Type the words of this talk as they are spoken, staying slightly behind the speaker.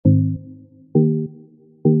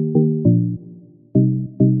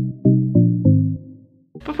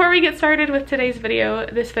Before we get started with today's video,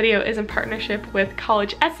 this video is in partnership with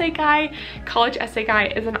College Essay Guy. College Essay Guy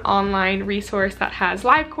is an online resource that has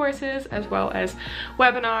live courses as well as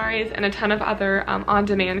webinars and a ton of other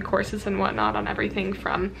on-demand courses and whatnot on everything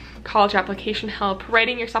from college application help,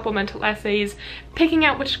 writing your supplemental essays, picking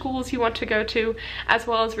out which schools you want to go to, as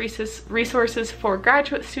well as resources for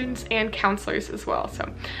graduate students and counselors as well.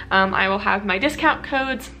 So I will have my discount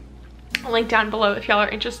codes link down below if y'all are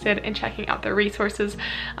interested in checking out their resources.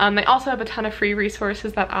 They also have a ton of free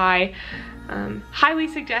resources that I highly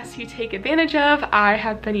suggest you take advantage of. I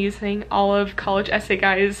have been using all of College Essay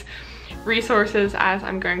Guy's resources as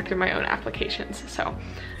I'm going through my own applications. So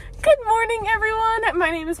good morning everyone,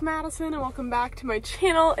 my name is Madison and welcome back to my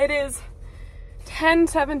channel. It is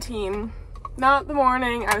 10:17, not the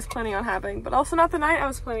morning I was planning on having, but also not the night I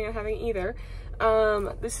was planning on having either.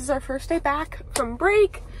 This is our first day back from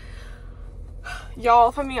break. Y'all,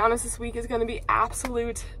 if I'm being honest, this week is gonna be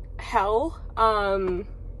absolute hell.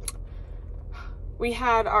 We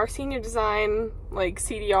had our senior design, like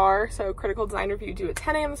CDR, so critical design review, due at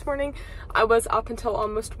 10 a.m. this morning. I was up until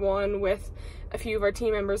almost 1 with a few of our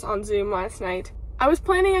team members on Zoom last night. I was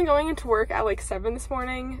planning on going into work at like 7 this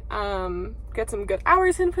morning, get some good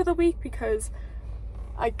hours in for the week because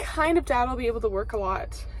I kind of doubt I'll be able to work a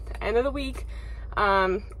lot at the end of the week.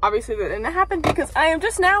 Obviously that didn't happen because I am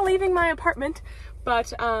just now leaving my apartment,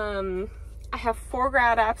 but I have 4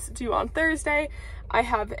 grad apps due on Thursday. I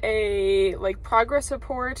have a progress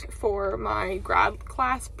report for my grad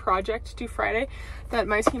class project due Friday that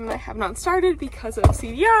my team and I have not started because of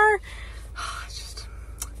CDR.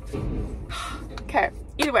 Okay,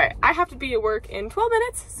 either way, I have to be at work in 12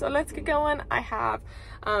 minutes, so let's get going. I have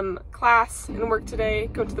class and work today,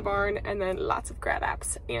 go to the barn, and then lots of grad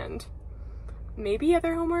apps and maybe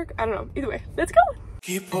other homework. I don't know. Either way, let's go.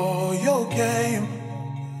 Keep all your game,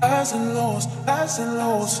 highs and lows, highs and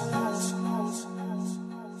lows.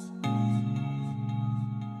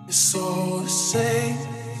 It's all the same,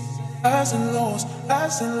 highs and lows,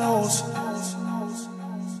 highs and lows.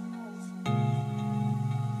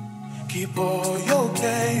 Keep all your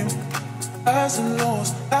game, highs and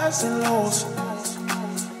lows, highs and lows.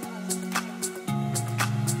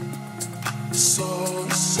 It's all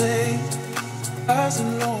the same.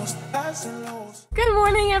 Good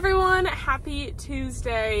morning everyone, happy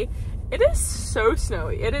Tuesday. It is so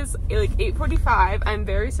snowy. It is like 8:45. I'm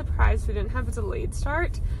very surprised we didn't have a delayed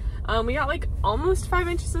start. We got like almost 5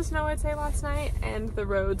 inches of snow I'd say last night, and the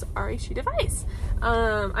roads are a sheet of ice.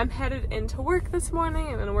 I'm headed into work this morning.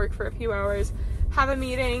 I'm gonna work for a few hours, have a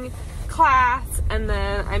meeting, class, and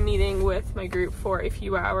then I'm meeting with my group for a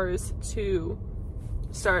few hours to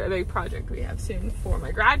start a big project we have soon for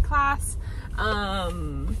my grad class.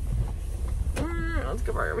 Let's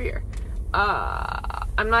go right over here.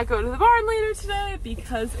 I'm not going to the barn later today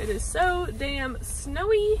because it is so damn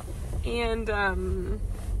snowy, and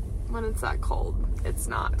when it's that cold, it's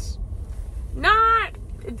how do I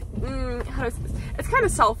say this? It's kind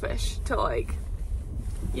of selfish to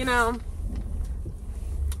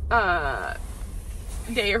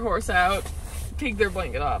get your horse out, take their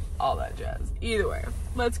blanket off, all that jazz. Either way,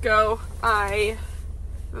 let's go. I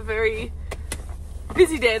have a very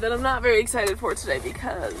busy day that I'm not very excited for today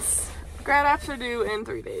because grad apps are due in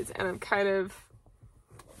 3 days and I'm kind of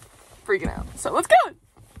freaking out. So let's go!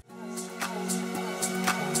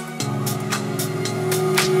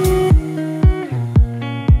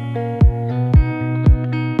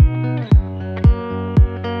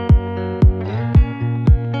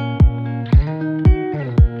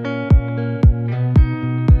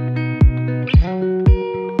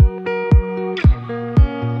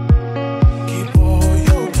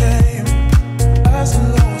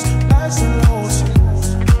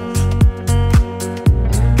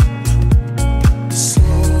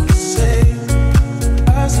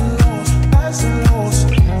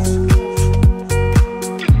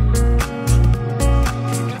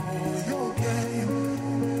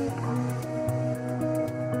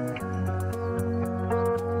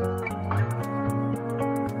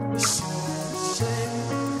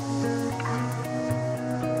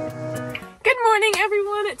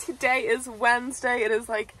 Today is Wednesday. It is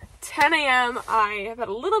like 10 a.m. I have had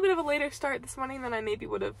a little bit of a later start this morning than I maybe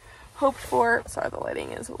would have hoped for. Sorry, the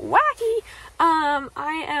lighting is wacky.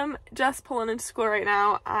 I am just pulling into school right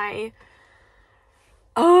now. Guys,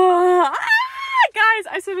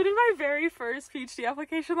 I submitted my very first PhD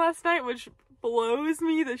application last night, which blows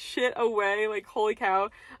me the shit away. Like, holy cow.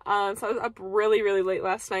 So I was up really, really late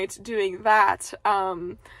last night doing that.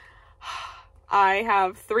 I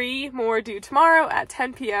have 3 more due tomorrow at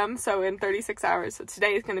 10 p.m. so in 36 hours. So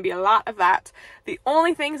today is going to be a lot of that. The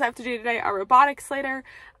only things I have to do today are robotics later.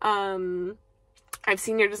 I have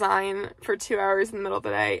senior design for 2 hours in the middle of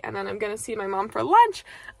the day, and then I'm going to see my mom for lunch.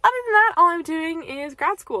 Other than that, all I'm doing is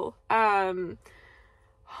grad school. Oh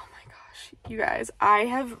my gosh, you guys, I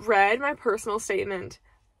have read my personal statement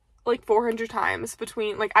like 400 times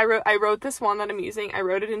between, like, I wrote this one that I'm using. I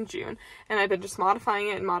wrote it in June, and I've been just modifying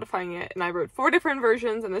it, and I wrote 4 different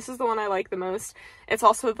versions, and this is the one I like the most. It's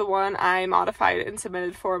also the one I modified and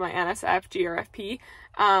submitted for my NSF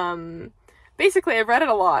GRFP. Basically, I've read it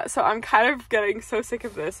a lot, so I'm kind of getting so sick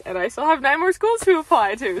of this, and I still have 9 more schools to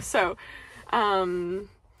apply to, so,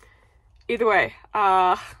 either way,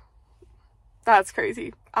 that's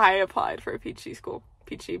crazy. I applied for a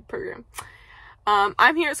PhD program.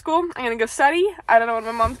 I'm here at school. I'm gonna go study. I don't know when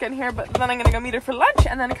my mom's getting here, but then I'm gonna go meet her for lunch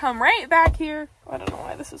and then come right back here. I don't know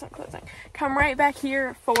why this isn't closing. Come right back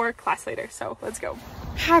here for class later. So let's go.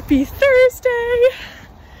 Happy Thursday!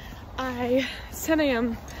 It's 10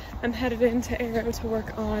 a.m. I'm headed into Aero to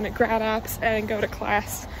work on grad apps and go to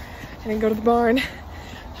class and then go to the barn.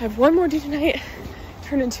 I have 1 more due tonight.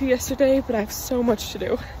 Turned in 2 yesterday, but I have so much to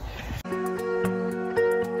do.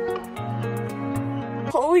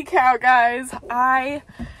 Holy cow, guys, I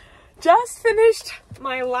just finished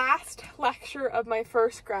my last lecture of my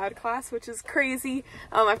first grad class, which is crazy.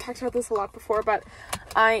 I've talked about this a lot before, but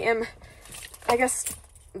I guess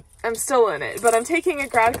I'm still in it, but I'm taking a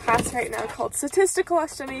grad class right now called Statistical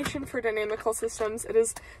Estimation for Dynamical Systems. It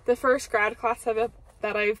is the first grad class that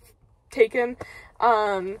I've taken.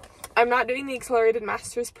 I'm not doing the accelerated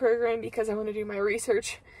master's program because I want to do my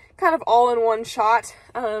research kind of all in one shot,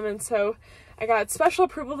 and so I got special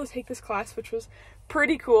approval to take this class, which was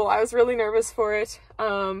pretty cool. I was really nervous for it.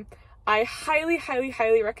 I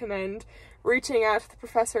highly recommend reaching out to the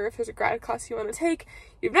professor if there's a grad class you want to take.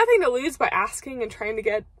 You have nothing to lose by asking and trying to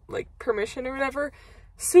get, like, permission or whatever.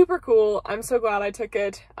 Super cool. I'm so glad I took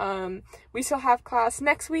it. We still have class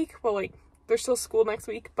next week. Well, like, there's still school next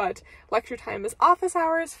week, but lecture time is office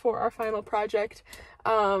hours for our final project.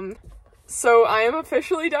 So I am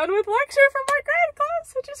officially done with lecture for my grad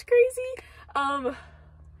class, which is crazy. I'm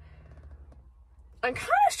kind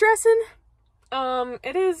of stressing.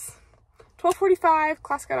 It is 12:45.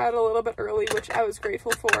 Class got out a little bit early, which I was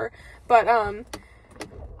grateful for, but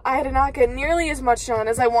I did not get nearly as much done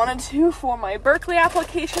as I wanted to for my Berkeley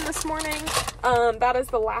application this morning. That is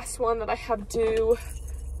the last one that I have due,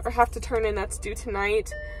 or have to turn in. That's due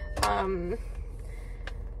tonight. Oh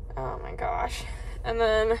my gosh. And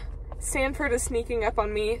then Stanford is sneaking up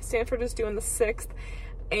on me. Stanford is due on the 6th.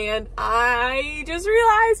 And I just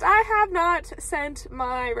realized I have not sent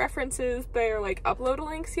my references their, like, upload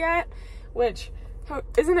links yet, which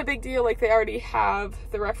isn't a big deal. Like, they already have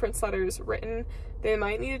the reference letters written. They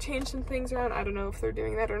might need to change some things around. I don't know if they're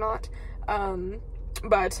doing that or not.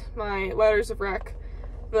 But my letters of rec,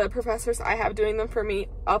 the professors I have doing them for me,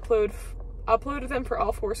 uploaded them for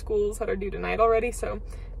all 4 schools that are due tonight already. So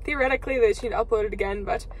theoretically, they just need to upload it again,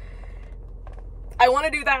 but I want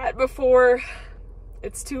to do that before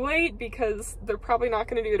it's too late because they're probably not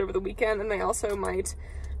going to do it over the weekend, and they also might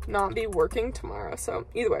not be working tomorrow. So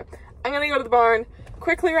either way, I'm going to go to the barn,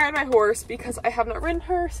 quickly ride my horse because I have not ridden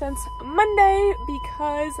her since Monday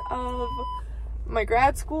because of my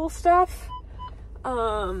grad school stuff,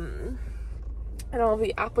 and all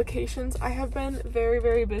the applications I have been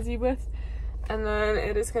very busy with. And then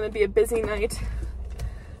it is going to be a busy night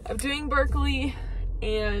of doing Berkeley,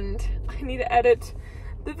 and I need to edit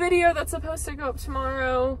the video that's supposed to go up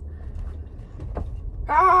tomorrow.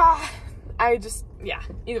 Yeah,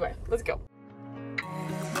 either way, let's go.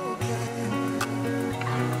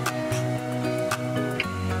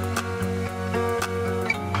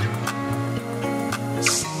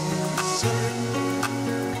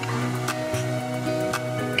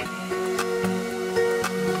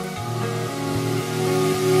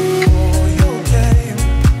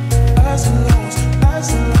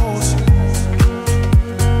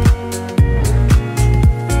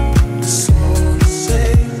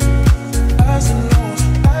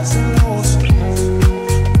 As the lows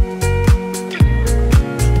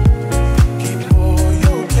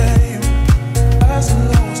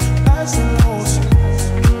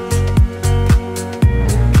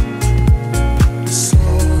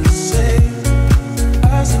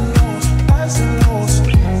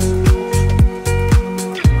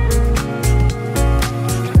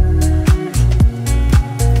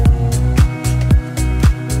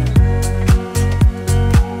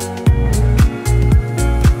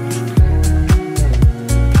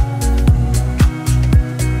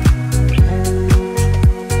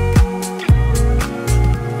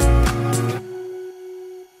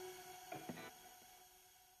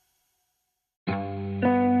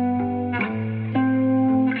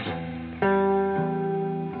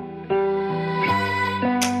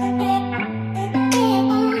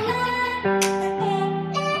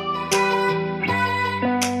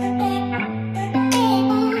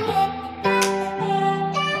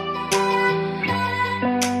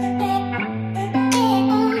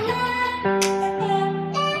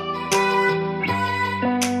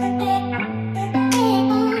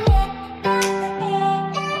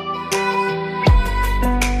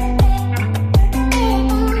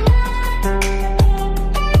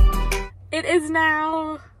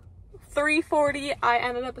I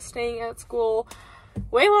ended up staying at school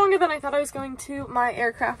way longer than I thought I was going to. My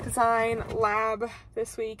aircraft design lab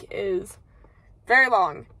this week is very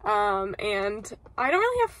long, and I don't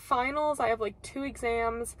really have finals. I have like 2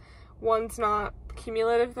 exams. One's not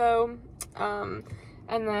cumulative though, and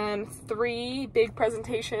then 3 big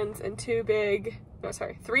presentations and 3 big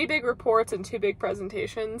reports and 2 big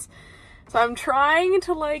presentations. So I'm trying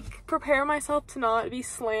to like prepare myself to not be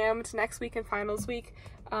slammed next week and finals week,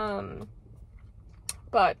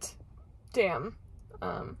 but damn,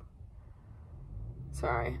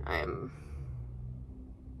 sorry,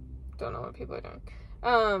 don't know what people are doing.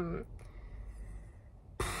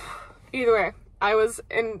 Either way, I was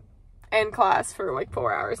in class for like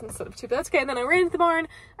 4 hours instead of 2, but that's okay. And then I ran to the barn,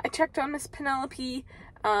 I checked on Miss Penelope.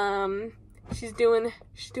 She's doing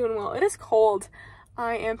well. It is cold.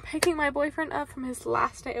 I am picking my boyfriend up from his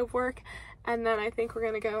last day of work, and then I think we're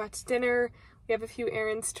gonna go out to dinner. We have a few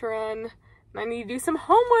errands to run, and I need to do some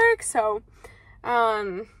homework. So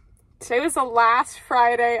today was the last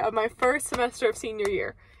Friday of my first semester of senior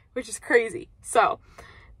year, which is crazy. So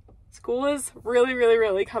school is really, really,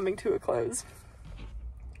 really coming to a close.